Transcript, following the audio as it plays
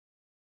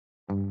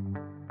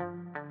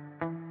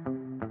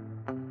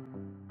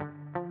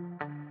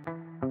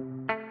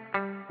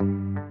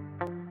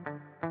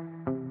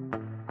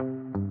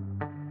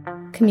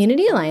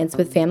Community Alliance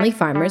with Family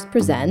Farmers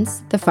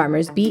presents the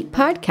Farmers Beet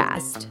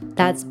podcast.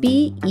 That's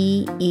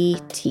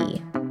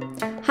B-E-E-T.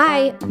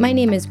 Hi, my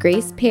name is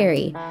Grace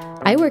Perry.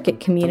 I work at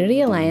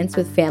Community Alliance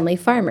with Family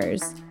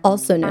Farmers,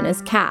 also known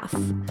as CAF.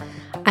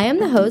 I am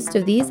the host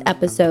of these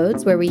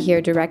episodes where we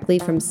hear directly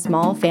from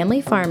small family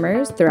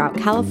farmers throughout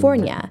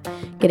California,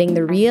 getting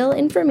the real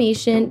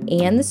information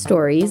and the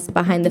stories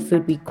behind the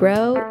food we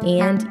grow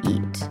and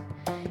eat.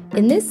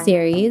 In this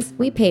series,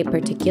 we pay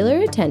particular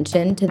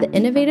attention to the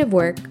innovative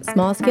work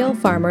small-scale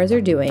farmers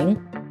are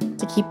doing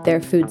to keep their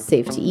food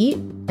safe to eat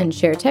and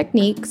share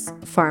techniques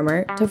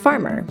farmer to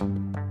farmer.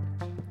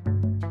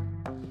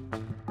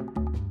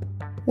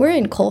 We're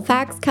in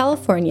Colfax,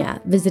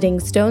 California, visiting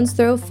Stones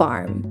Throw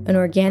Farm, an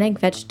organic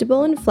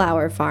vegetable and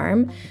flower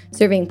farm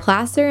serving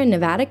Placer and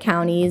Nevada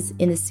counties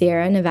in the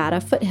Sierra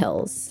Nevada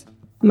foothills.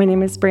 My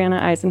name is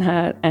Brianna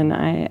Eisenhut, and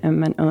I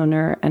am an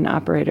owner and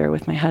operator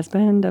with my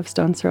husband of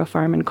Stones Throw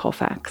Farm in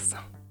Colfax.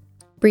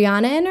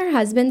 Brianna and her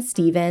husband,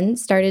 Steven,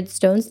 started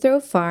Stones Throw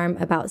Farm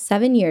about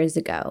 7 years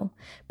ago.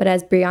 But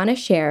as Brianna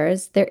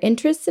shares, their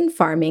interests in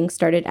farming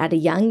started at a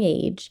young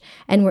age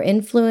and were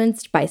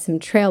influenced by some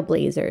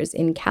trailblazers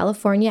in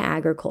California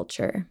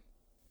agriculture.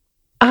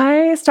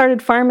 I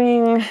started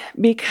farming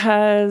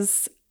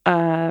because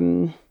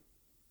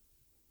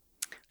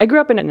I grew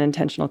up in an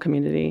intentional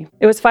community.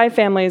 It was 5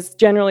 families,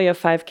 generally of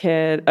 5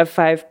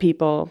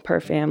 people per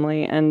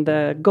family, and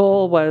the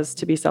goal was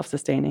to be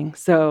self-sustaining.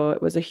 So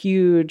it was a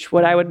huge,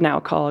 what I would now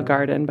call a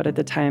garden, but at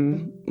the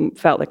time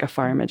felt like a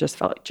farm. It just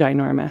felt like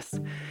ginormous.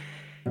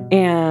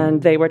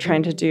 And they were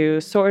trying to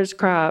do source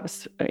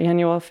crops,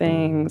 annual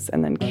things,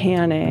 and then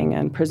canning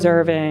and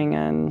preserving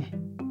and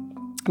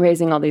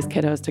raising all these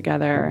kiddos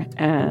together.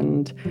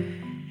 And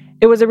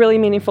it was a really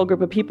meaningful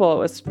group of people. It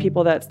was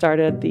people that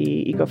started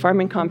the Eco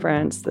Farming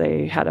Conference.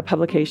 They had a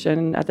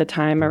publication at the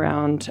time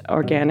around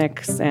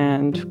organics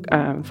and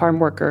farm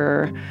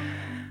worker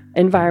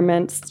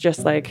environments,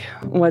 just like,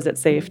 was it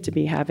safe to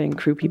be having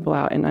crew people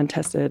out in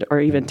untested or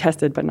even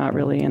tested, but not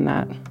really in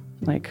that,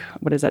 like,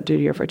 what does that do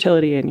to your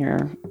fertility and your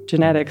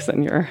genetics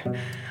and your,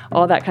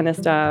 all that kind of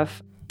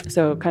stuff.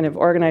 So kind of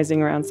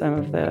organizing around some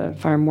of the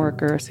farm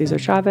worker Cesar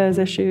Chavez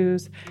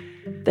issues.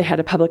 They had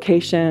a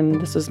publication.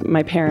 This was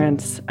my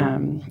parents,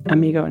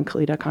 Amigo and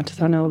Kalita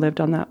Contisano lived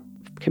on that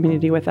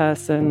community with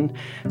us. And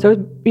so, it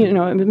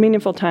was a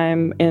meaningful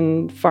time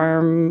in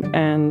farm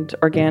and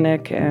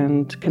organic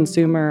and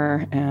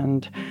consumer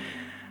and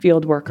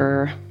field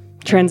worker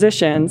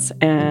transitions.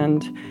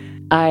 And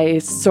I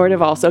sort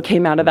of also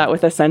came out of that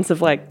with a sense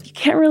of like, you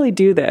can't really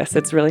do this.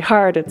 It's really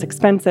hard. It's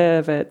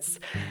expensive.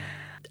 It's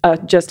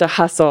just a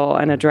hustle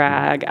and a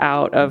drag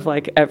out of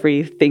like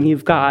everything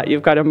you've got.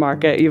 You've got to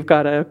market, you've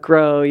got to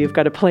grow, you've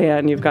got to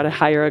plan, you've got to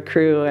hire a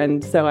crew.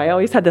 And so I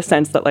always had the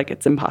sense that like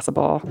it's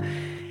impossible.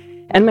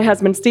 And my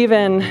husband,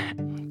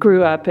 Steven,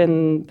 grew up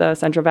in the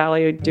Central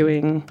Valley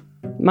doing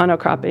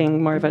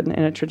monocropping more of in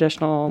a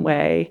traditional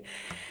way.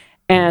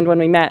 And when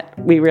we met,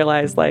 we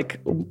realized like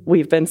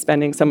we've been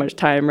spending so much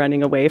time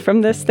running away from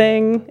this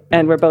thing.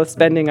 And we're both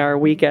spending our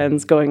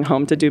weekends going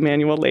home to do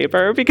manual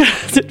labor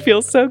because it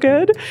feels so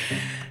good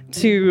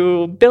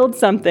to build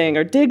something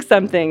or dig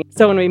something.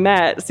 So when we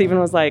met, Steven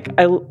was like,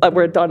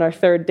 we're on our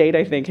 3rd date,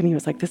 I think. And he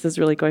was like, this is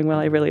really going well.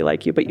 I really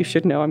like you, but you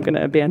should know I'm going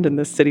to abandon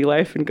this city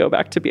life and go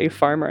back to be a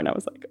farmer. And I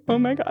was like, oh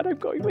my God, I'm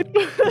going with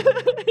you.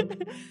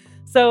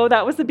 So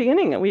that was the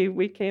beginning.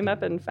 We came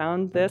up and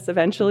found this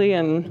eventually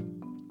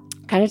and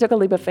kind of took a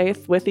leap of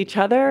faith with each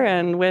other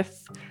and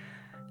with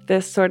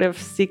this sort of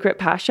secret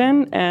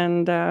passion.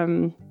 And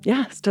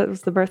it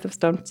was the birth of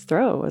Stones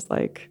Throw. It was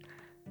like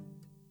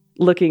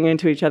looking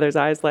into each other's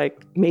eyes,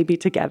 like maybe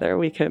together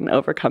we can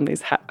overcome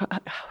these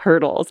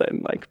hurdles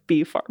and like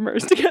be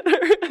farmers together.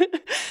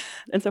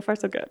 And so far,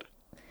 so good.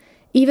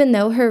 Even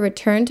though her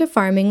return to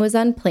farming was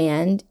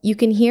unplanned, you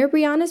can hear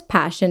Brianna's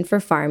passion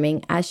for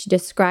farming as she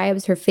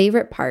describes her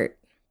favorite part.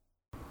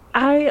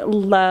 I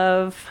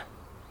love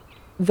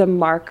the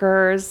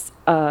markers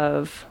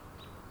of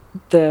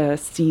the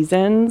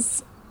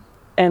seasons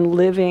and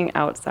living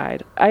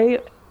outside. I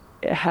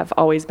have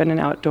always been an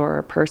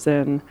outdoor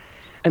person.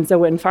 And so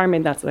when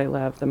farming, that's what I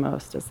love the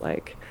most is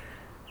like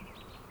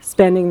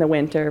spending the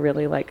winter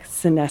really like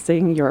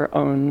senescing your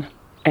own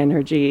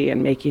energy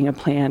and making a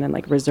plan and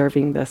like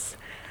reserving these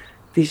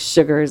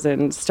sugars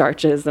and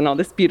starches and all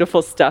this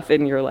beautiful stuff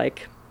in your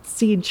like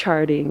seed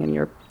charting and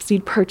your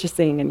seed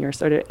purchasing and you're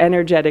sort of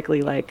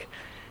energetically like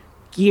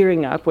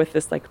gearing up with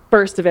this like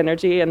burst of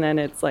energy, and then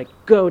it's like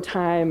go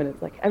time and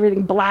it's like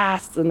everything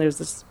blasts and there's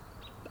this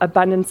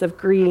abundance of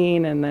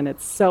green, and then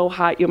it's so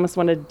hot you almost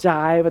want to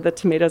die, but the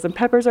tomatoes and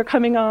peppers are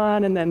coming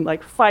on, and then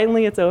like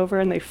finally it's over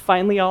and they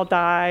finally all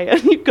die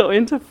and you go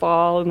into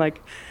fall and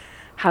like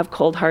have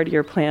cold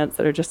hardier plants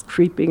that are just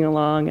creeping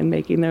along and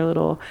making their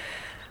little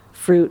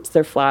fruits,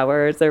 their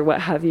flowers, or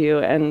what have you,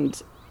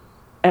 and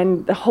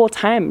the whole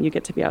time you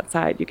get to be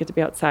outside.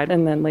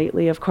 And then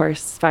lately, of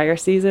course, fire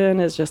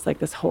season is just like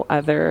this whole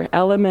other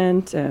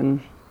element. And,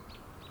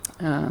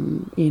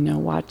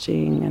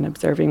 watching and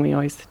observing, we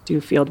always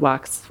do field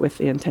walks with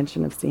the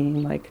intention of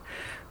seeing like,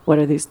 what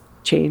are these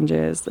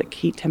changes, like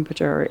heat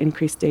temperature or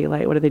increased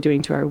daylight. What are they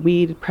doing to our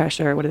weed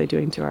pressure? What are they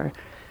doing to our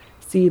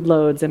seed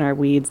loads and our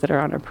weeds that are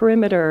on our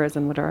perimeters?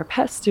 And what are our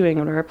pests doing?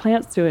 What are our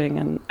plants doing?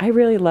 And I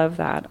really love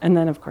that. And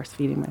then, of course,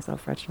 feeding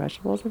myself fresh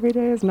vegetables every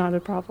day is not a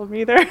problem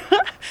either.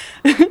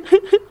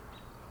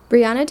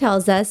 Brianna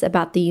tells us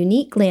about the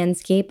unique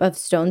landscape of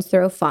Stones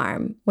Throw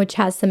Farm, which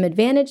has some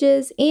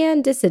advantages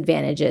and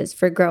disadvantages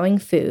for growing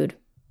food.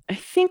 I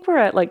think we're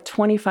at like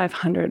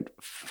 2,500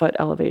 foot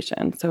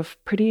elevation, so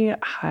pretty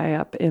high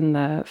up in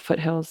the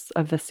foothills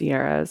of the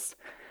Sierras.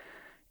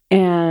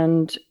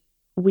 And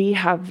we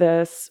have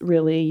this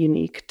really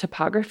unique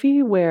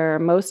topography where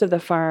most of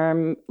the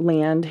farm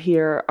land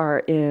here are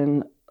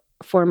in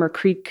former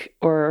creek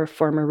or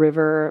former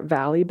river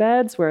valley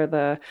beds where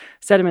the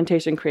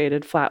sedimentation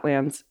created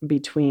flatlands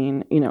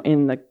between,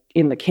 in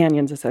the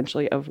canyons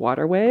essentially of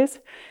waterways.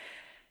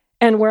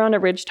 And we're on a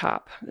ridge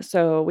top.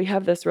 So we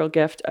have this real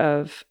gift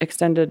of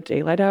extended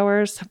daylight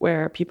hours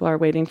where people are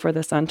waiting for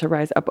the sun to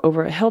rise up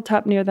over a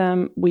hilltop near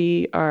them.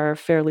 We are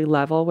fairly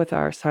level with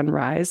our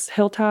sunrise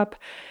hilltop.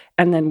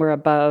 And then we're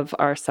above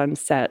our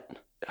sunset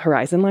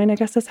horizon line, I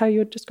guess is how you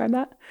would describe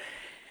that.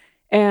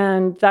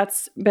 And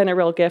that's been a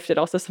real gift. It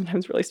also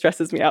sometimes really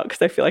stresses me out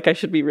because I feel like I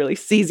should be really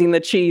seizing the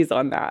cheese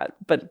on that.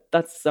 But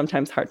that's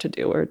sometimes hard to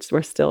do.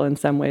 We're still in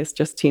some ways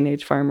just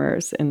teenage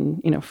farmers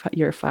in,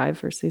 year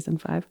 5 or season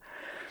 5.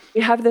 We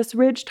have this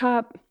ridge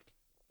top,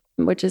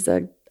 which is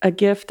a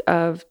gift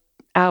of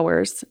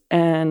hours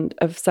and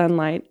of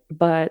sunlight,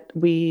 but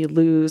we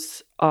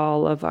lose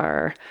all of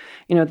our,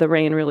 the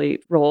rain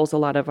really rolls a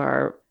lot of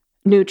our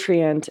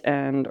nutrient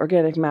and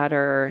organic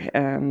matter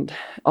and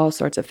all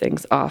sorts of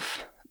things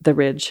off the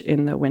ridge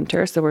in the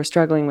winter. So we're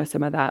struggling with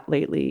some of that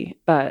lately.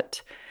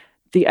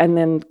 And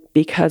then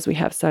because we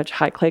have such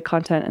high clay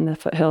content in the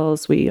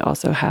foothills, we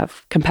also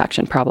have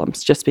compaction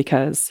problems just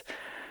because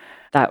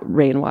that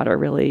rainwater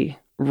really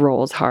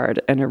rolls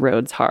hard and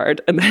erodes hard,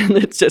 and then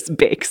it just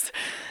bakes.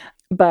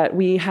 But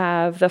we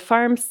have the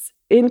farms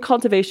in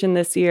cultivation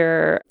this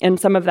year, and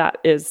some of that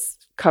is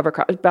cover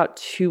crop. About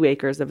 2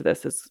 acres of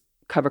this is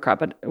cover crop,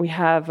 but we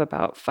have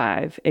about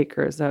 5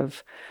 acres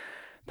of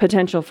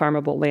potential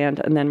farmable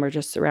land, and then we're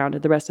just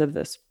surrounded. The rest of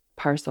this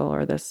parcel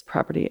or this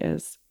property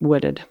is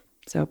wooded,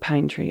 so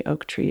pine tree,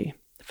 oak tree,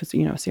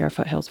 Sierra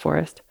foothills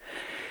forest.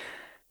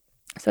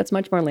 So it's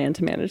much more land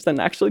to manage than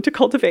actually to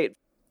cultivate.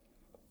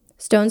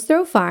 Stones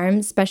Throw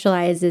Farm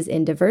specializes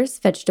in diverse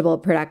vegetable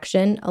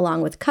production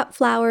along with cut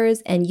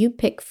flowers and you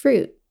pick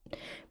fruit.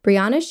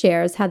 Brianna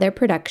shares how their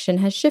production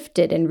has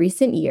shifted in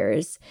recent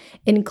years,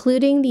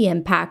 including the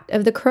impact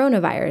of the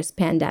coronavirus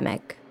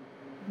pandemic.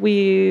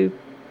 We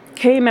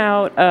came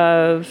out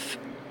of,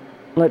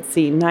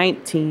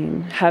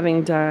 19,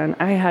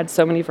 I had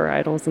so many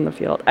varietals in the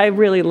field. I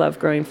really love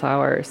growing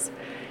flowers.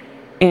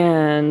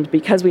 And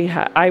because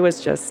I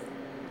was just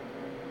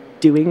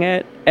doing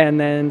it, and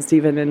then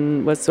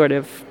Stephen was sort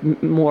of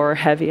more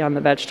heavy on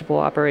the vegetable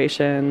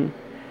operation.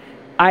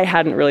 I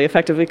hadn't really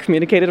effectively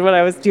communicated what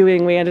I was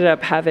doing. We ended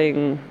up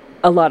having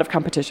a lot of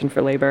competition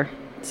for labor.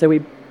 So we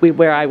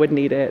where I would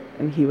need it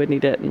and he would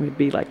need it, and we'd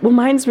be like, well,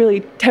 mine's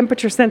really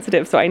temperature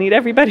sensitive, so I need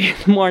everybody in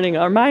the morning,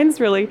 or mine's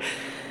really...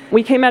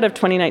 We came out of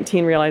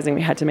 2019 realizing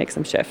we had to make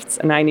some shifts,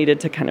 and I needed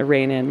to kind of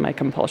rein in my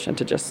compulsion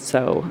to just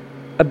sow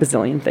a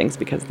bazillion things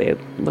because they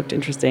looked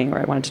interesting, or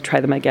I wanted to try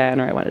them again,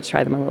 or I wanted to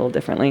try them a little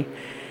differently.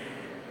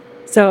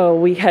 So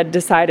we had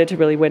decided to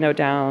really winnow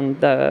down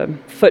the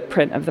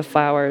footprint of the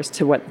flowers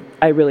to what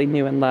I really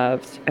knew and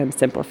loved and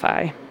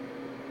simplify.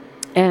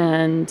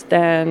 And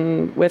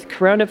then with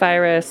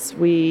coronavirus,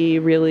 we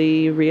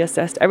really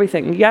reassessed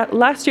everything. Yeah,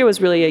 last year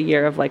was really a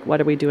year of what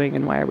are we doing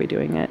and why are we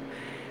doing it?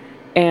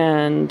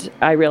 And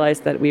I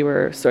realized that we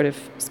were sort of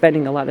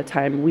spending a lot of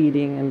time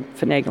weeding and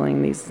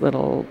finagling these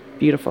little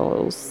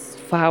beautiful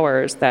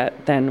flowers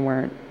that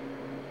then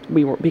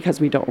because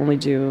we don't only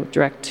do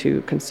direct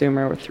to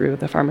consumer or through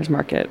the farmer's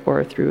market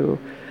or through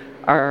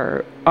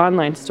our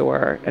online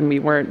store, and we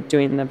weren't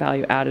doing the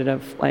value added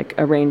of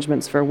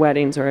arrangements for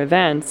weddings or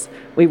events,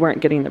 we weren't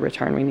getting the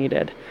return we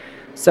needed.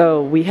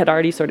 So we had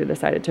already sort of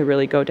decided to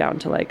really go down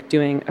to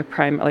doing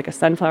a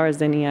sunflower,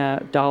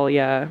 zinnia,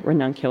 dahlia,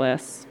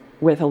 ranunculus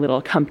with a little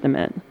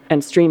accompaniment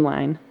and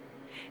streamline.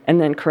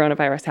 And then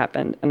coronavirus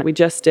happened, and we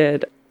just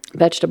did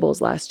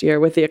vegetables last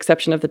year, with the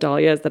exception of the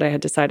dahlias that I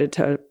had decided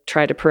to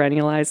try to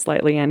perennialize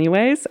slightly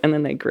anyways, and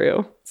then they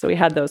grew. So we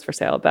had those for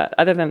sale. But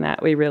other than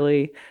that, we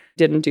really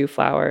didn't do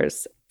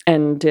flowers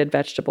and did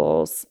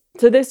vegetables.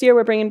 So this year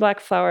we're bringing black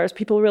flowers.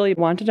 People really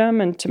wanted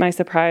them. And to my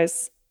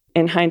surprise,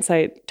 in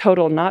hindsight,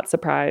 total not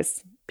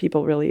surprise,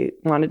 people really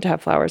wanted to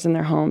have flowers in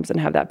their homes and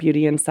have that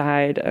beauty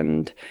inside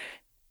and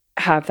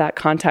have that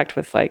contact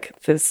with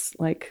this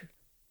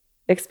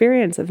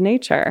experience of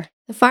nature.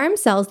 The farm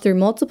sells through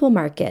multiple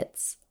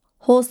markets: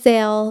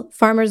 wholesale,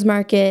 farmers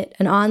market,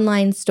 an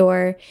online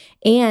store,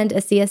 and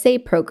a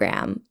CSA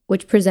program,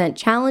 which present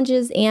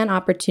challenges and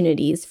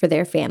opportunities for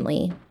their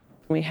family.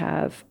 We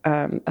have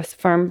a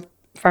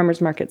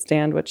farmers market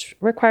stand, which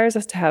requires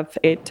us to have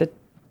 8 to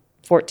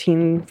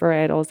 14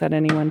 varietals at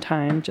any one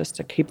time, just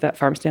to keep that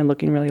farm stand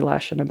looking really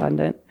lush and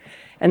abundant.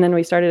 And then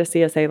we started a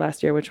CSA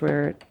last year, which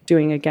we're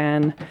doing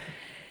again.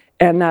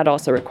 And that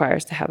also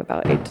requires to have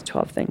about 8 to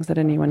 12 things at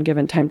any one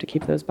given time to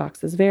keep those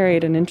boxes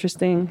varied and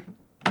interesting.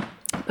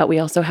 But we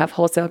also have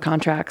wholesale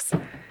contracts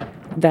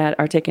that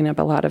are taking up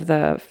a lot of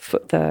the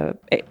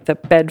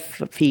bed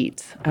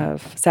feet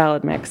of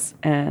salad mix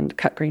and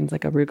cut greens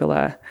like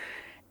arugula.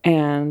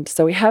 And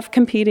so we have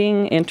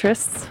competing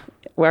interests.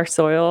 Our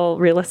soil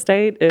real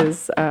estate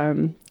is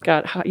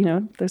got,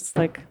 there's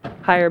like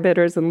higher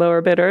bidders and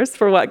lower bidders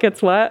for what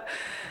gets what.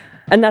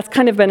 And that's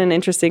kind of been an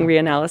interesting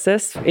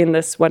reanalysis in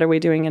this what are we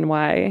doing and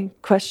why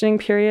questioning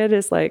period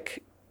is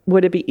like,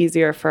 would it be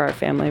easier for our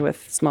family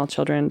with small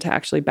children to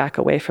actually back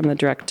away from the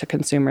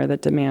direct-to-consumer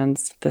that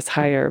demands this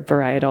higher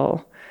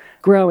varietal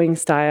growing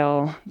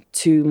style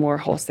to more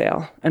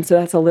wholesale? And so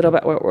that's a little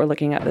bit what we're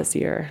looking at this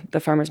year. The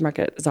farmers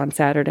market is on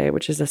Saturday,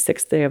 which is the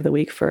 6th day of the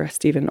week for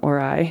Stephen or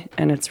I,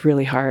 and it's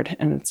really hard,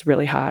 and it's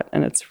really hot,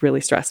 and it's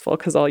really stressful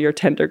because all your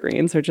tender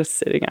greens are just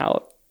sitting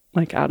out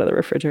of the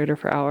refrigerator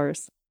for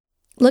hours.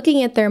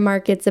 Looking at their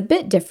markets a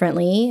bit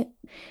differently,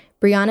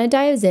 Brianna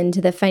dives into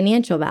the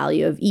financial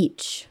value of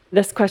each.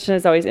 This question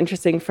is always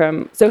interesting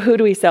so who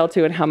do we sell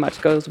to and how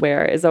much goes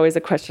where is always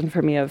a question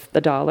for me of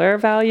the dollar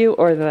value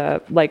or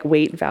the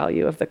weight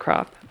value of the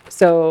crop.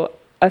 So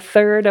a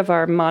third of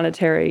our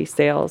monetary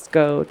sales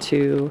go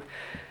to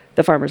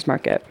the farmer's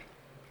market.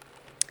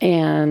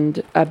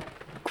 And a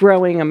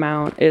growing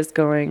amount is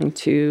going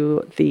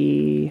to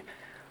the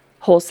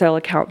wholesale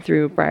account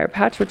through Briar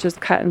Patch, which is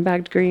cut and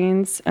bagged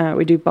greens.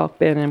 We do bulk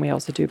bin and we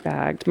also do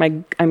bagged.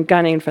 I'm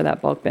gunning for that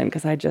bulk bin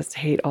because I just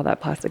hate all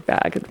that plastic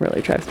bag. It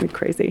really drives me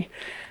crazy.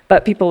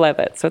 But people love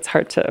it, so it's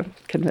hard to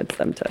convince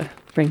them to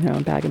bring their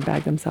own bag and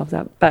bag themselves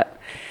up. But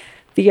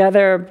the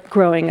other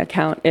growing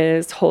account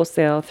is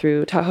wholesale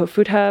through Tahoe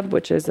Food Hub,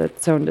 which is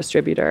its own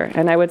distributor.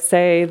 And I would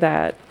say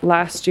that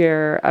last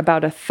year,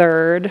 about a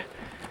third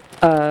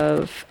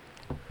of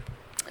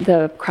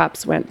the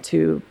crops went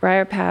to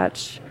Briar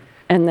Patch,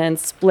 and then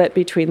split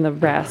between the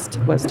rest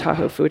was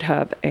Tahoe Food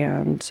Hub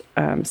and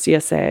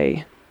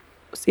CSA.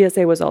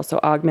 CSA was also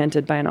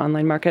augmented by an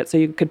online market, so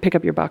you could pick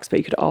up your box, but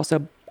you could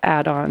also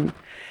add on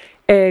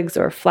eggs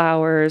or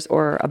flowers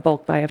or a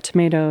bulk buy of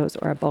tomatoes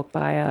or a bulk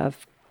buy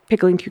of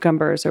pickling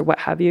cucumbers or what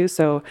have you.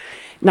 So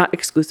not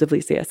exclusively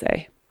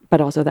CSA, but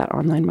also that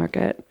online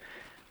market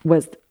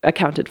was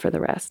accounted for the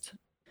rest.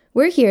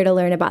 We're here to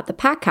learn about the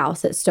pack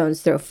house at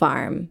Stones Throw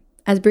Farm.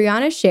 As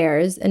Brianna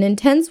shares, an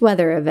intense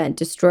weather event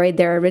destroyed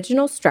their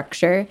original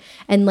structure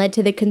and led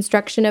to the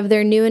construction of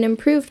their new and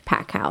improved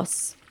pack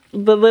house.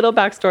 The little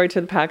backstory to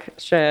the pack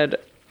shed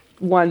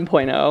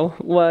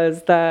 1.0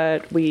 was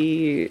that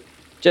we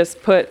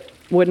just put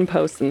wooden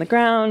posts in the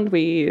ground.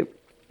 We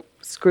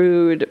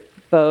screwed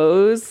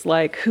bows,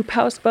 like hoop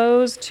house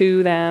bows,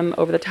 to them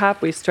over the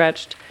top. We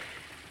stretched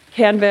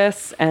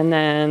canvas and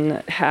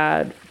then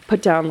had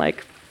put down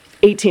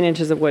 18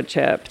 inches of wood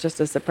chip just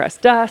to suppress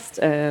dust,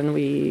 and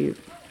we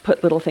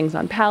put little things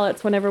on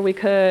pallets whenever we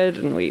could,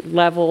 and we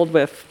leveled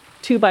with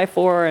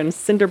 2x4 and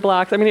cinder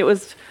blocks. I mean,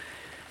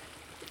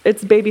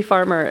 it's baby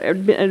farmer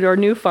or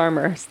new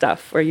farmer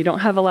stuff where you don't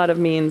have a lot of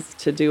means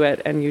to do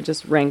it, and you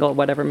just wrangle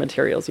whatever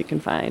materials you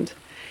can find.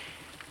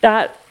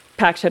 That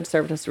pack shed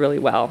served us really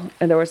well,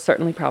 and there were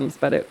certainly problems,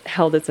 but it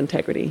held its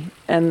integrity.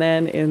 And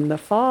then in the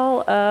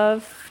fall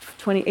of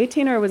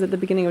 2018, or was it the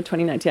beginning of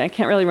 2019? I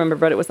can't really remember,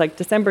 but it was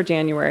December,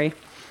 January.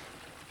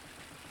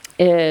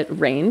 It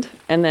rained,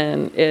 and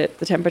then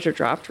the temperature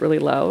dropped really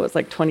low. It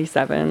was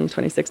 27,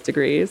 26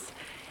 degrees.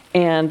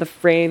 And the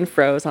rain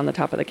froze on the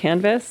top of the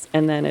canvas,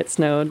 and then it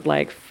snowed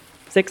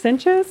 6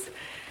 inches.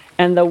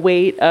 And the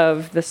weight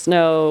of the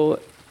snow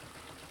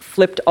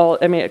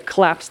it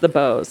collapsed the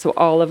bows. So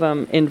all of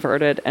them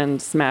inverted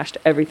and smashed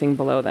everything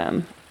below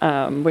them,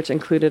 which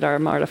included our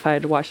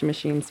modified washing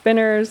machine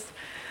spinners,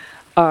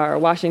 our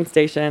washing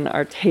station,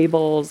 our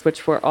tables,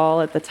 which were all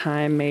at the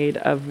time made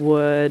of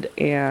wood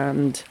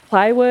and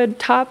plywood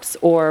tops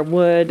or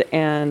wood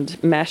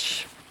and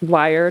mesh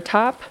wire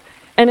top.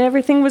 And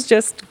everything was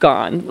just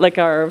gone.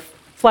 Our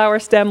flower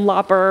stem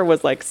lopper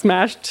was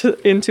smashed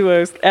into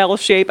a L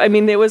shape. I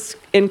mean, it was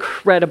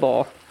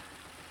incredible,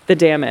 the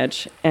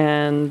damage.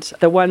 And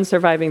the one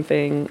surviving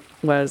thing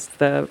was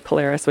the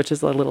Polaris, which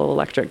is a little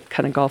electric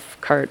kind of golf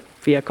cart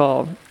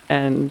vehicle.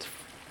 And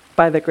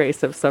by the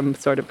grace of some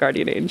sort of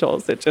guardian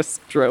angels, it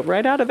just drove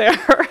right out of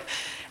there.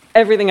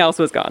 Everything else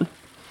was gone.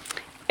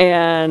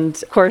 And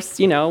of course,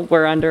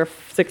 we're under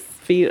 6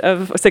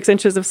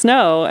 inches of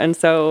snow. And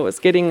so it was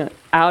getting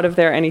out of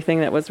there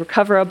anything that was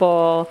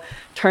recoverable,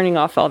 turning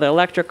off all the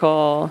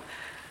electrical.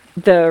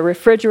 The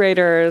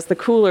refrigerators, the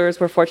coolers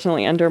were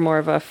fortunately under more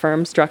of a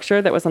firm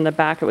structure that was on the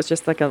back. It was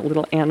just a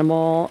little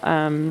animal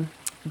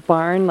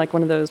barn,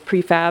 one of those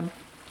prefab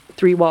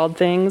 3-walled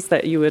things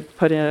that you would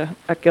put a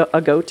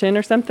goat in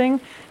or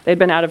something. They'd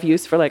been out of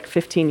use for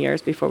 15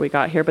 years before we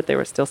got here, but they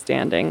were still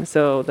standing.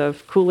 So the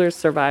coolers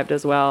survived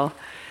as well.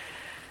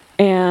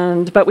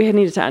 But we had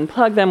needed to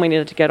unplug them. We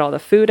needed to get all the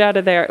food out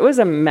of there. It was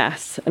a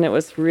mess, and it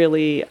was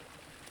really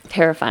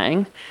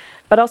terrifying.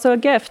 but also a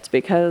gift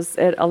because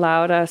it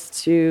allowed us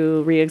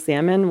to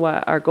re-examine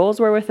what our goals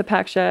were with the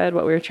pack shed,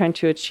 what we were trying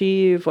to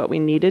achieve, what we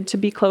needed to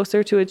be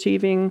closer to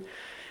achieving.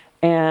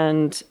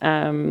 And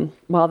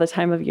while the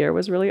time of year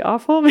was really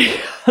awful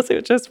because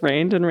it just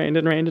rained and rained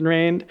and rained and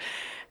rained,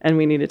 and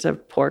we needed to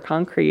pour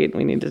concrete,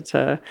 we needed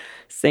to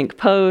sink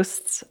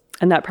posts,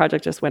 and that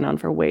project just went on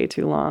for way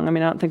too long. I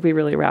mean, I don't think we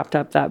really wrapped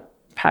up that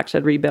pack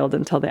shed rebuild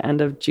until the end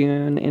of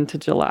June into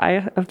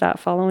July of that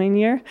following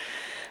year.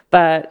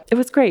 But it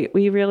was great.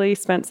 We really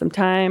spent some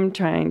time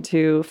trying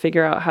to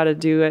figure out how to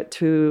do it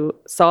to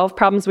solve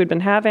problems we'd been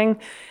having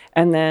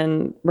and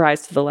then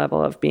rise to the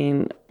level of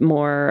being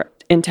more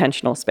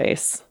intentional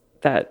space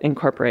that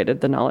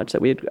incorporated the knowledge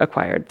that we'd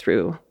acquired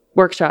through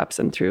workshops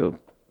and through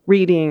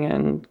reading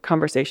and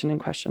conversation and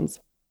questions.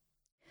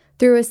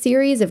 Through a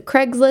series of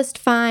Craigslist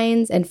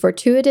finds and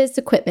fortuitous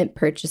equipment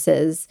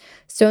purchases,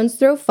 Stones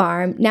Throw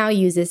Farm now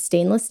uses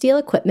stainless steel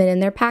equipment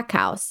in their pack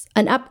house,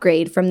 an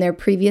upgrade from their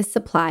previous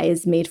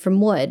supplies made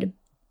from wood.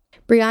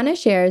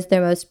 Brianna shares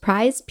their most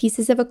prized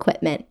pieces of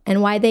equipment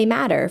and why they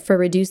matter for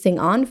reducing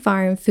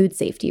on-farm food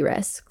safety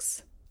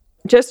risks.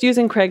 Just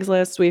using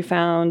Craigslist, we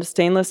found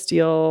stainless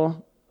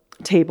steel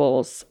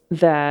tables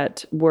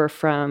that were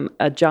from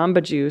a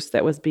Jamba Juice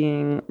that was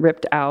being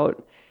ripped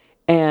out,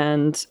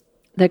 and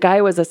the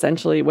guy was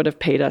essentially would have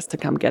paid us to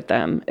come get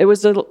them. It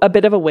was a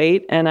bit of a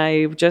wait, and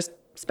I just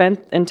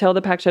spent until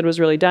the pack shed was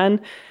really done.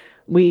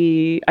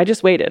 I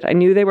just waited. I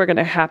knew they were going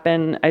to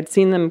happen. I'd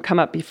seen them come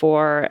up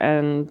before,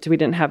 and we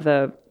didn't have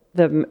the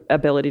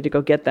ability to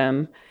go get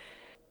them.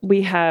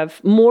 We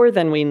have more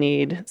than we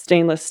need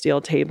stainless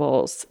steel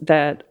tables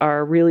that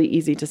are really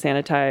easy to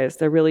sanitize.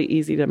 They're really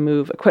easy to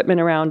move equipment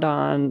around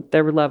on.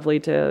 They're lovely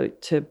to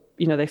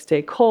they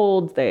stay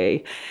cold.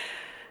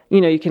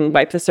 You can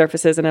wipe the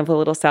surfaces, and if a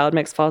little salad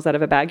mix falls out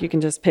of a bag, you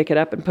can just pick it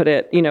up and put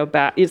it,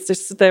 back. It's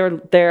just,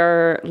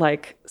 they're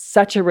like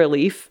such a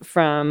relief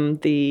from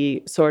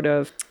the sort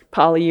of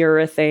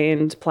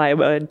polyurethane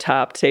plywood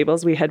top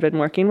tables we had been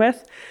working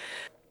with.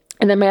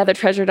 And then my other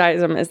treasured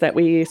item is that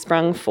we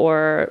sprung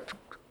for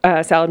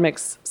salad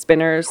mix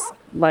spinners,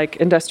 like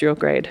industrial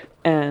grade.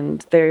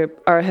 And they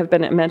have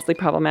been immensely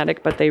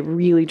problematic, but they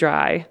really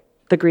dry.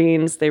 The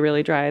greens, they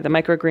really dry. The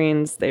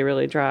microgreens, they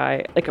really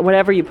dry. Like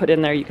whatever you put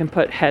in there, you can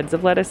put heads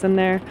of lettuce in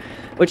there,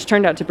 which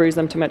turned out to bruise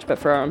them too much, but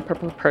for our own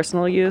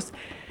personal use,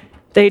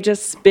 they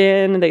just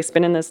spin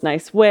in this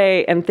nice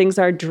way, and things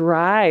are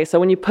dry. So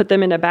when you put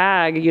them in a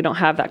bag, you don't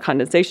have that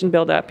condensation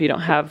buildup. You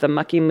don't have the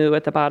mucky moo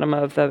at the bottom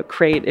of the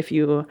crate if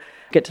you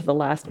get to the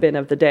last bin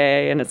of the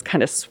day and it's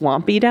kind of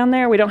swampy down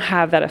there. We don't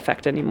have that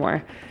effect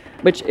anymore,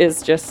 which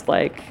is just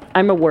like,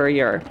 I'm a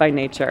worrier by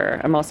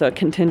nature. I'm also a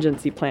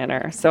contingency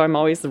planner. So I'm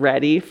always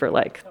ready for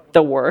like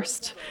the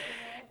worst.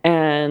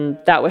 And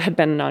that had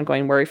been an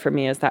ongoing worry for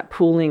me, is that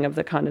pooling of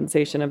the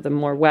condensation of the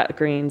more wet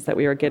greens that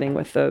we were getting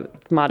with the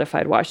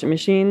modified washing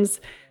machines.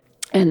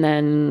 And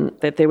then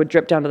that they would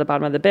drip down to the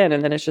bottom of the bin,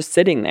 and then it's just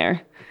sitting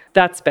there.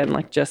 That's been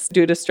like, just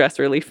due to stress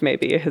relief,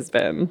 maybe it has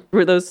been.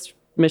 Those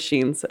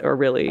machines are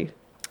really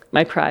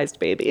my prized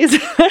babies.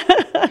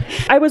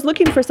 I was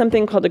looking for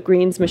something called a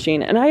greens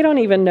machine, and I don't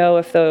even know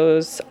if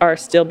those are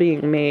still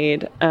being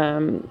made.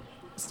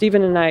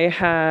 Stephen and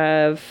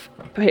I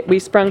we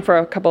sprung for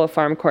a couple of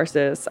farm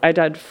courses.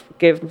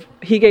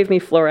 He gave me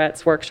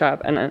Florette's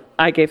workshop, and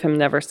I gave him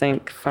Never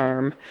Sink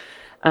Farm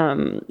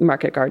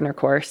market gardener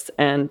course.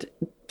 And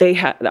they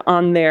had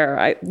on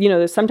there,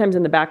 there's sometimes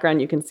in the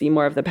background you can see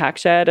more of the pack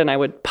shed, and I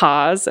would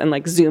pause and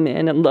like zoom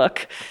in and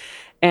look.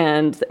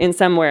 And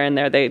somewhere in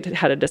there, they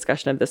had a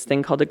discussion of this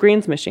thing called a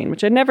greens machine,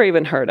 which I'd never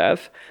even heard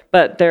of.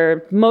 But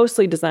they're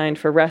mostly designed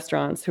for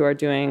restaurants who are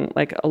doing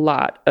like a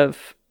lot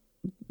of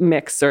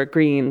mix or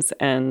greens.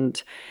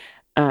 And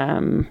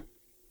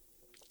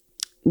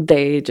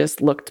they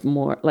just looked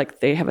more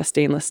like they have a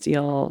stainless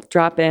steel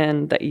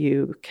drop-in that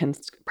you can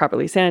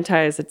properly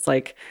sanitize. It's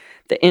like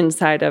the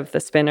inside of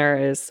the spinner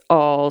is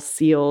all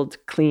sealed,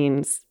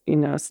 clean,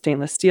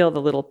 stainless steel.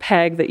 The little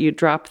peg that you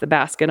drop the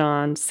basket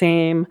on,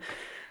 same.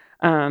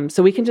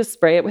 So we can just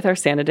spray it with our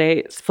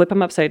Sanidate, flip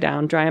them upside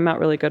down, dry them out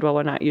really good while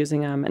we're not using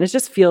them. And it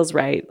just feels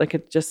right. Like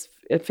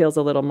it feels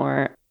a little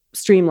more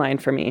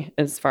streamlined for me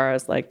as far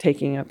as like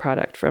taking a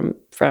product from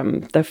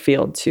the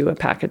field to a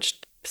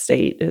packaged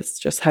state is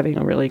just having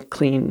a really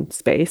clean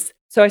space.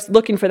 So I was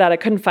looking for that. I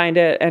couldn't find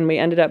it. And we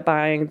ended up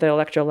buying the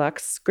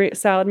Electrolux great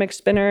salad mix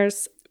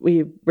spinners.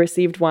 We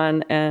received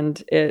one,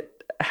 and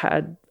it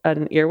had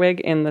an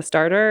earwig in the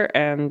starter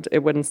and it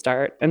wouldn't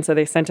start. And so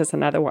they sent us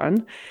another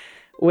one,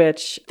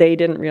 which they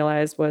didn't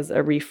realize was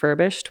a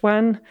refurbished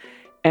one.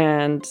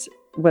 And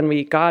when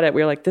we got it,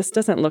 we were like, this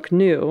doesn't look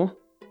new.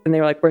 And they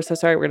were like, we're so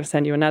sorry, we're going to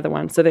send you another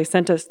one. So they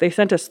sent us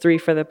 3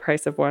 for the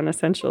price of one,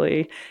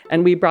 essentially.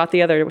 And we brought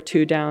the other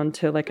 2 down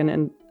to like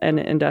an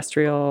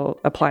industrial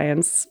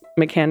appliance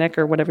mechanic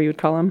or whatever you would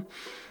call him.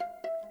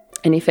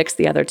 And he fixed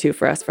the other 2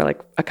 for us for like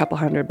a couple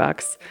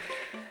 $100.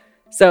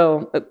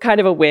 So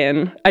kind of a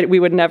win. We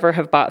would never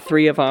have bought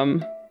 3 of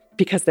them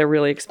because they're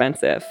really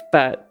expensive,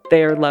 but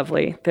they are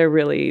lovely. They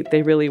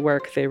really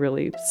work. They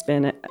really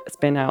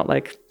spin out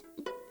like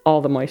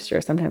all the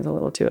moisture, sometimes a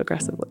little too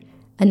aggressively.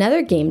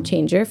 Another game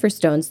changer for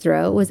Stone's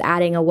Throw was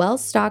adding a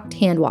well-stocked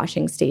hand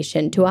washing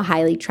station to a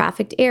highly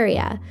trafficked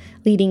area,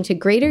 leading to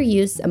greater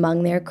use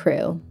among their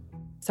crew.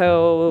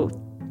 So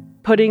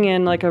putting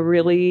in like a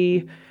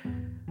really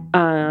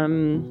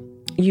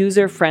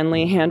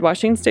user-friendly hand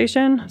washing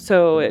station.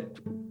 So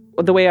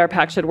the way our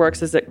pack shed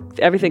works is that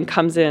everything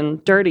comes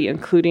in dirty,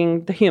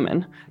 including the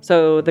human.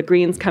 So the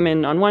greens come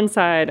in on one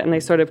side and they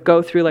sort of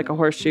go through like a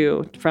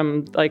horseshoe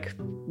from like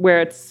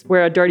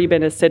where a dirty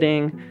bin is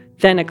sitting,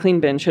 then a clean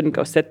bin shouldn't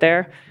go sit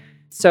there.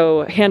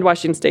 So hand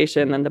washing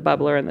station, then the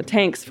bubbler and the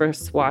tanks for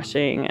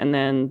washing, and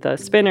then the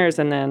spinners,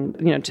 and then,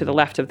 to the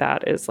left of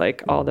that is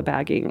like all the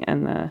bagging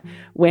and the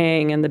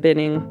weighing and the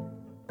binning.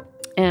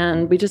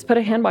 And we just put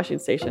a hand washing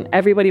station.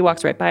 Everybody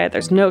walks right by it.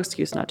 There's no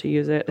excuse not to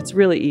use it. It's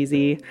really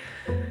easy.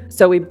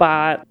 So we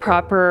bought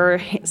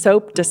proper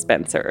soap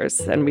dispensers,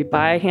 and we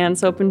buy hand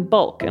soap in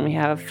bulk, and we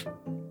have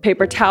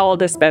paper towel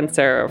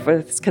dispenser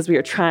because we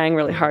were trying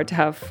really hard to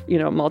have,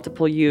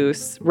 multiple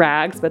use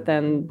rags, but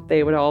then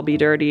they would all be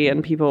dirty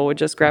and people would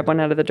just grab one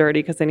out of the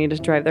dirty because they needed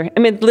to dry their,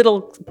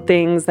 little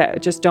things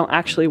that just don't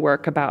actually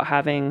work about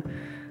having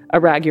a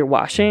rag you're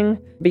washing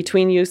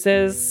between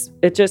uses.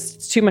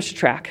 It's too much to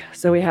track.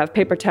 So we have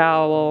paper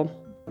towel,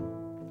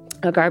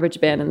 a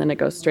garbage bin, and then it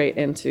goes straight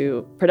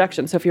into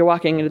production. So if you're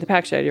walking into the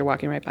pack shed, you're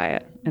walking right by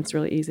it. It's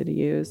really easy to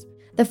use.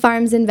 The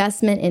farm's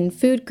investment in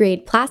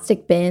food-grade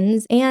plastic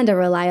bins and a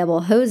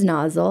reliable hose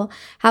nozzle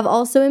have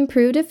also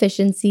improved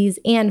efficiencies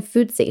and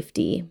food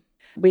safety.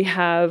 We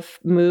have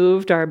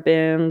moved our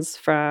bins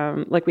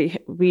from,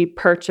 we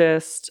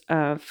purchased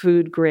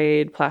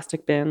food-grade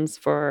plastic bins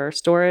for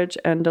storage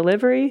and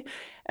delivery,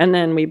 and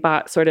then we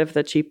bought sort of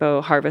the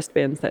cheapo harvest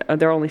bins that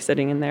they're only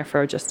sitting in there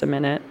for just a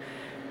minute.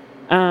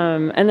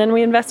 And then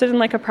we invested in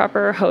like a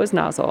proper hose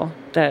nozzle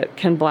that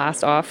can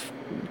blast off,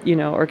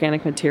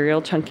 organic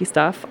material, chunky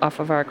stuff off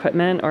of our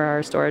equipment or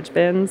our storage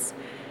bins.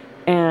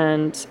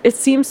 And it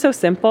seems so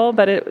simple,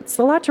 but it's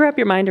a lot to wrap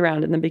your mind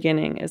around in the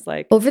beginning.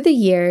 Over the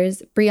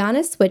years,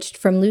 Brianna switched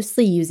from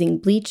loosely using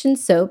bleach and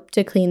soap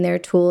to clean their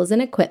tools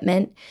and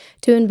equipment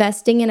to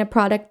investing in a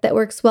product that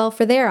works well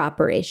for their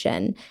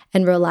operation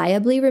and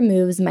reliably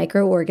removes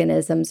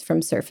microorganisms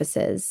from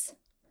surfaces.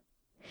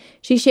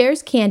 She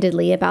shares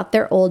candidly about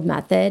their old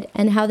method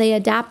and how they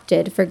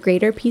adapted for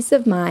greater peace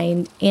of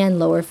mind and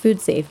lower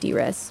food safety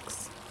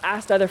risks.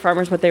 Asked other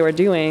farmers what they were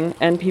doing,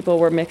 and people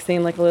were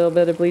mixing like a little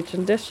bit of bleach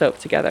and dish soap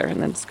together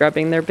and then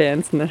scrubbing their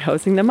bins and then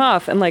hosing them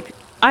off. And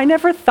I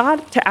never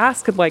thought to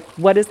ask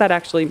what is that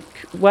actually,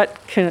 what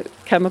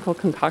chemical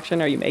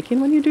concoction are you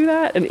making when you do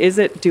that? And is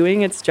it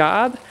doing its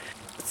job?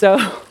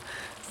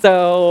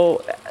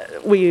 So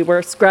we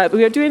were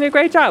doing a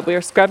great job. We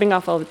were scrubbing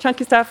off all the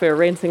chunky stuff. We were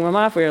rinsing them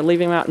off. We were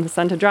leaving them out in the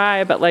sun to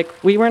dry. But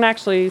we weren't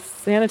actually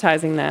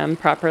sanitizing them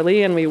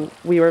properly. And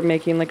we were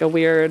making like a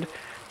weird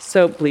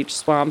soap bleach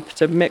swamp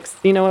to mix.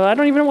 I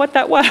don't even know what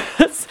that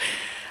was.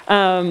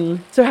 So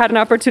I had an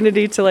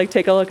opportunity to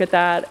take a look at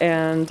that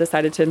and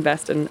decided to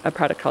invest in a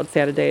product called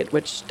Sanidate,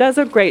 which does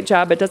a great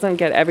job. It doesn't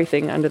get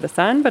everything under the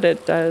sun, but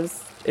it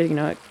does,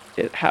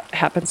 it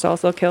happens to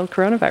also kill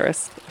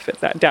coronavirus if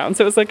it's that down.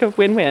 So it's like a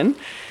win-win.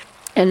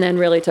 And then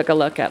really took a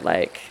look at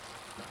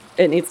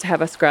it needs to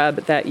have a scrub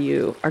that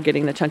you are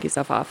getting the chunky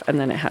stuff off, and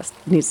then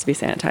needs to be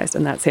sanitized.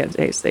 And that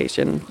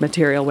sanitization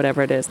material,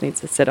 whatever it is,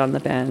 needs to sit on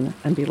the bin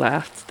and be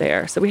left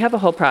there. So we have a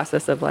whole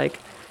process of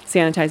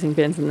sanitizing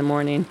bins in the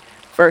morning,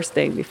 first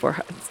thing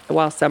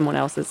while someone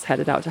else is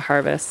headed out to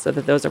harvest, so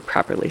that those are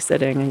properly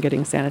sitting and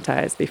getting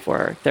sanitized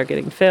before they're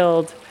getting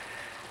filled.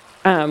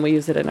 We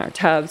use it in our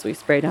tubs. We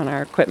spray down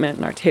our equipment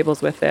and our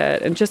tables with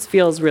it. And just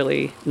feels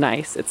really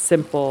nice. It's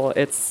simple.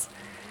 It's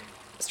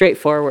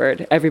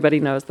straightforward. Everybody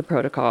knows the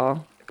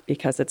protocol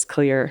because it's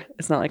clear.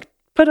 It's not like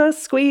put a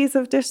squeeze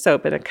of dish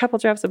soap and a couple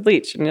drops of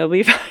bleach and you'll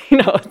be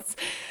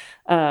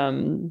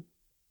fine.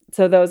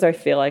 So those I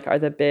feel like are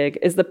the big,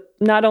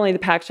 not only the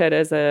pack shed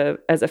as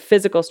a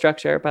physical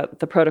structure, but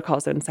the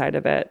protocols inside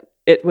of it.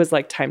 It was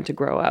time to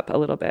grow up a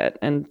little bit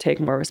and take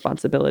more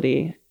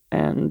responsibility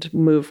and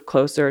move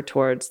closer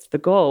towards the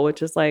goal,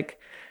 which is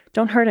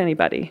don't hurt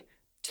anybody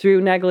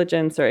through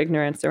negligence or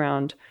ignorance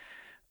around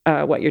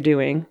what you're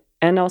doing.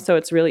 And also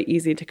it's really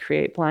easy to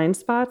create blind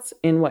spots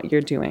in what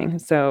you're doing.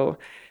 So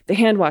the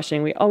hand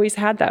washing, we always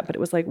had that, but it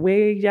was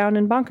way down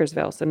in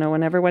Bonkersville, so no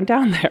one ever went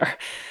down there.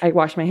 I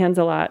wash my hands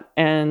a lot.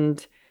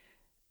 And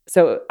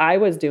so I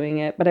was doing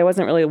it, but I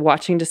wasn't really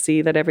watching to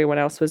see that everyone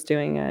else was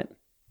doing it.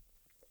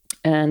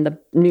 And the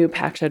new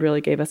pack shed really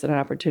gave us an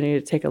opportunity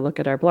to take a look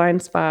at our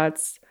blind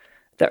spots,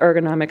 the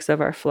ergonomics of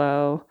our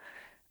flow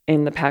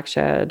in the pack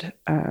shed,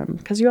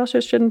 because you also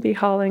shouldn't be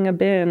hauling a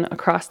bin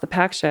across the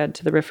pack shed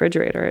to the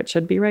refrigerator. It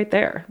should be right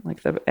there.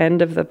 The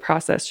end of the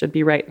process should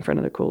be right in front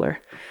of the cooler.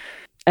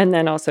 And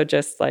then also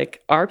just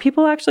are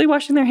people actually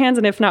washing their hands?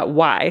 And if not,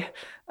 why?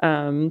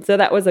 So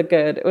that was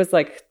it was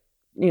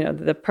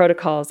the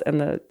protocols and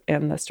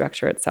the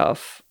structure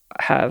itself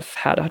have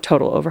had a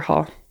total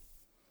overhaul.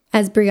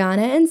 As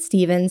Brianna and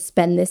Steven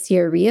spend this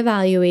year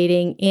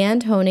reevaluating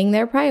and honing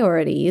their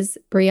priorities,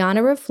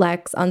 Brianna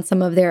reflects on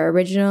some of their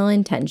original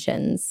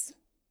intentions.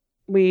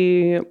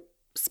 We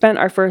spent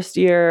our first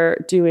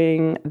year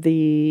doing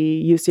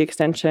the UC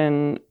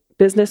Extension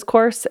business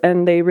course,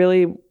 and they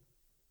really,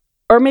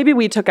 or maybe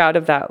we took out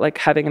of that, like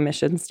having a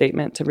mission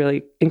statement to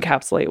really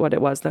encapsulate what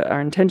it was that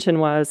our intention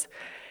was.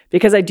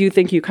 Because I do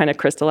think you kind of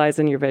crystallize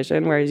in your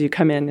vision, whereas you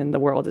come in and the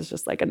world is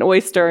just like an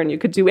oyster and you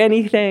could do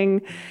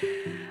anything.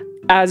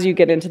 As you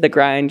get into the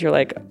grind, you're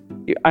like,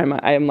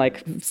 I'm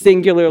like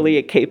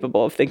singularly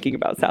capable of thinking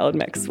about salad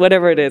mix,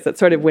 whatever it is, it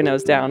sort of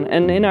winnows down.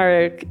 And in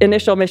our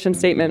initial mission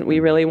statement,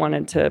 we really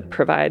wanted to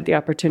provide the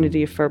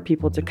opportunity for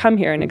people to come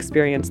here and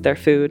experience their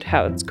food,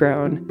 how it's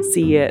grown,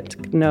 see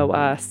it, know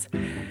us,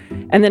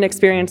 and then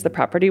experience the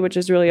property, which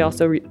is really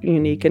also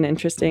unique and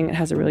interesting. It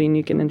has a really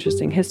unique and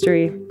interesting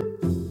history.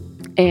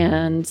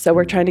 And so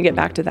we're trying to get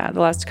back to that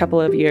the last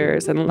couple of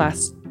years. And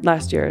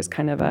last year is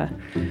kind of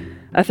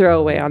a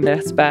throwaway on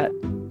this, but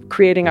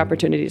creating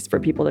opportunities for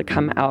people to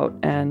come out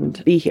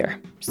and be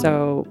here.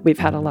 So we've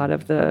had a lot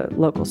of the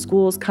local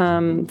schools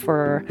come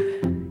for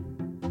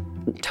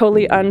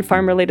totally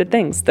unfarm related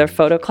things. Their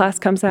photo class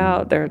comes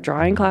out, their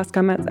drawing class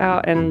comes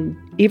out. And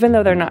even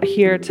though they're not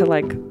here to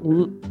like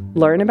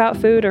learn about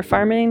food or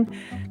farming,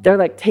 they're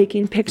like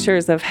taking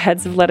pictures of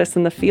heads of lettuce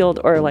in the field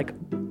or like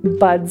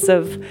buds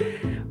of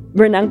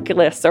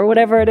ranunculus or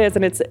whatever it is.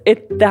 And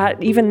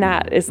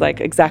that is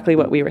like exactly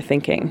what we were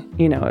thinking.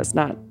 It's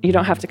not, you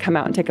don't have to come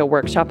out and take a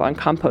workshop on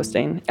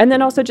composting. And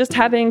then also just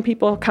having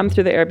people come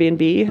through the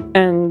Airbnb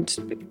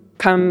and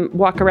come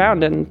walk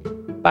around and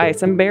buy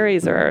some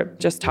berries or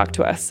just talk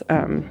to us.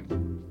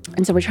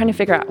 And so we're trying to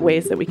figure out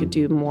ways that we could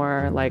do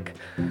more, like,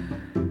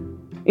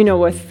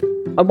 with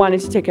wanting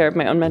to take care of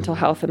my own mental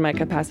health and my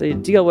capacity to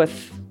deal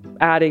with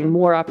adding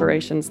more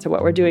operations to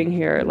what we're doing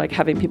here, like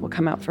having people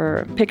come out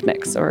for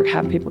picnics or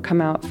have people come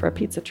out for a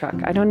pizza truck.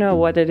 I don't know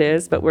what it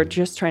is, but we're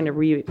just trying to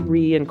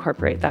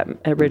reincorporate that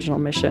original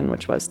mission,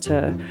 which was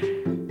to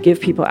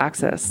give people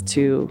access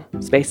to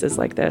spaces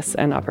like this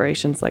and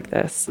operations like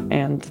this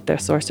and their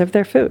source of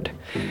their food.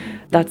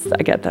 That's the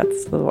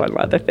one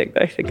other thing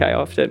that I think I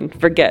often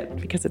forget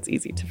because it's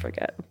easy to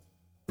forget.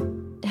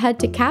 Head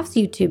to CAF's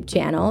YouTube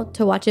channel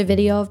to watch a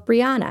video of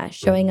Brianna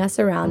showing us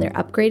around their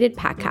upgraded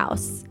pack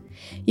house.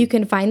 You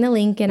can find the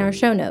link in our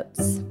show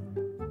notes.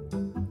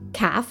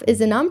 CAF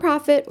is a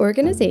nonprofit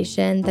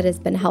organization that has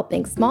been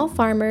helping small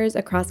farmers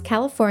across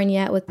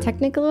California with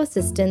technical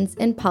assistance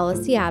and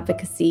policy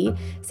advocacy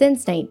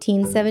since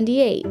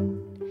 1978.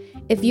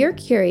 If you're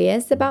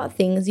curious about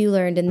things you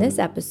learned in this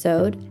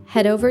episode,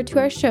 head over to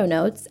our show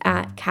notes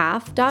at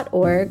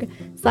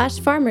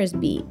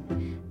caf.org/farmersbeat.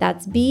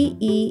 That's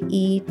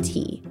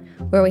BEET,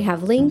 where we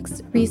have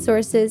links,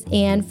 resources,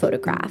 and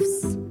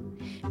photographs.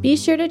 Be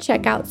sure to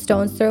check out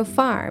Stones Throw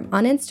Farm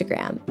on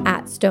Instagram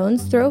at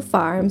Stones Throw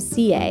Farm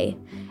CA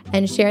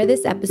and share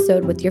this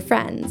episode with your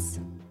friends.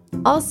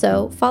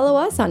 Also, follow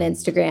us on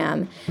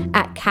Instagram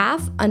at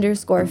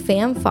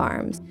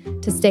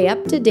CAF_FamFarms to stay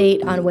up to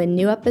date on when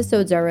new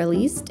episodes are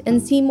released and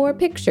see more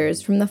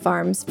pictures from the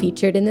farms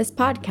featured in this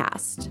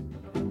podcast.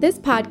 This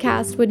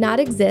podcast would not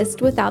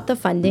exist without the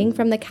funding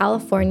from the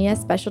California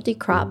Specialty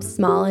Crops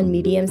Small and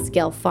Medium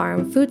Scale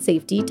Farm Food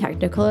Safety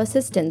Technical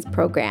Assistance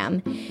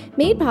Program,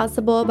 made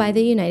possible by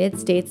the United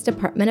States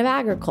Department of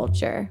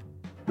Agriculture.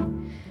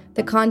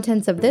 The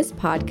contents of this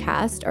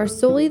podcast are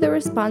solely the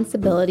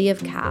responsibility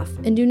of CAF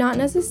and do not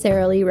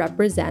necessarily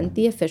represent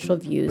the official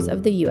views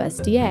of the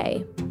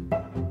USDA.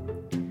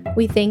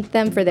 We thank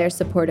them for their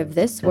support of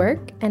this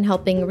work and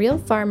helping real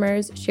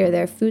farmers share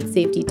their food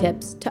safety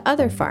tips to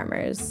other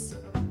farmers.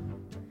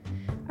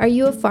 Are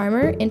you a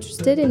farmer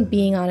interested in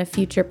being on a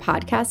future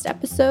podcast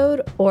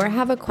episode or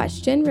have a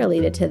question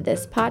related to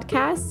this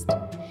podcast?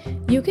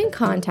 You can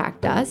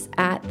contact us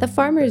at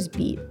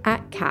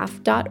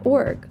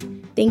thefarmersbeat@caf.org.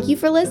 Thank you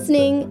for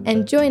listening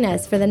and join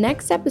us for the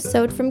next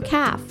episode from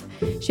CAF,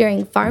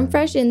 sharing farm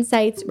fresh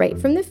insights right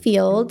from the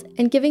field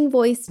and giving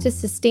voice to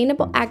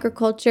sustainable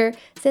agriculture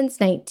since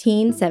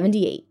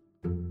 1978.